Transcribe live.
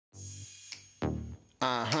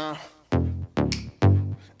Uh-huh.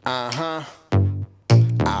 Uh-huh.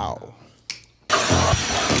 Ow.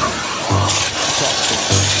 Talk to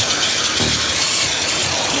me.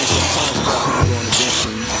 Man, sometimes you got people going against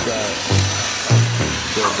you, you just gotta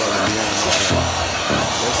go above and beyond.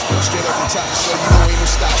 Let's go straight up the top so you know ain't no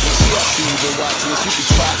stopping. See, you've been watching this, you can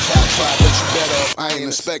try, but you better off. I ain't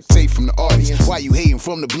a spectate from the audience. Why you hating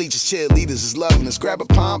from the bleachers? Cheerleaders is loving us. Grab a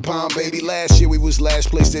pom-pom, baby. Last year we was last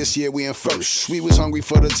place, this year we in first. We was hungry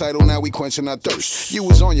for the title, now we quenching our thirst. You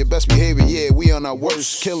was on your best behavior, yeah, we on our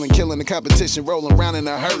worst. Killing the competition, rolling around in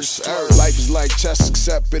a hearse. Life is like chess,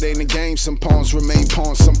 except it ain't a game. Some pawns remain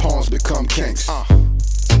pawns, some pawns become kings.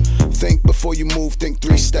 Think before you move, think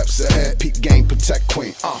 3 steps ahead. Peep game, protect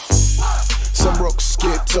queen. Some rooks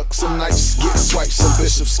get took, some knights get swiped, some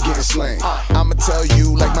bishops get slain. I'ma tell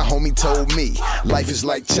you like my homie told me, life is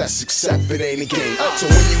like chess except it ain't a game. So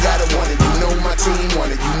when you gotta want it, you know my team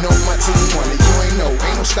want it. You know my team want it. You ain't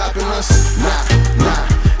no stopping us.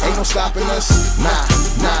 Nah, ain't no stopping us. Nah,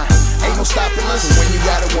 ain't no stopping us. And when you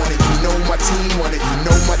gotta want it, you know my team want it. You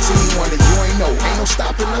know my team want it. You ain't no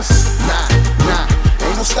stopping us. Nah,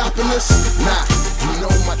 ain't no stopping us. Nah, you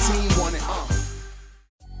know my team want it.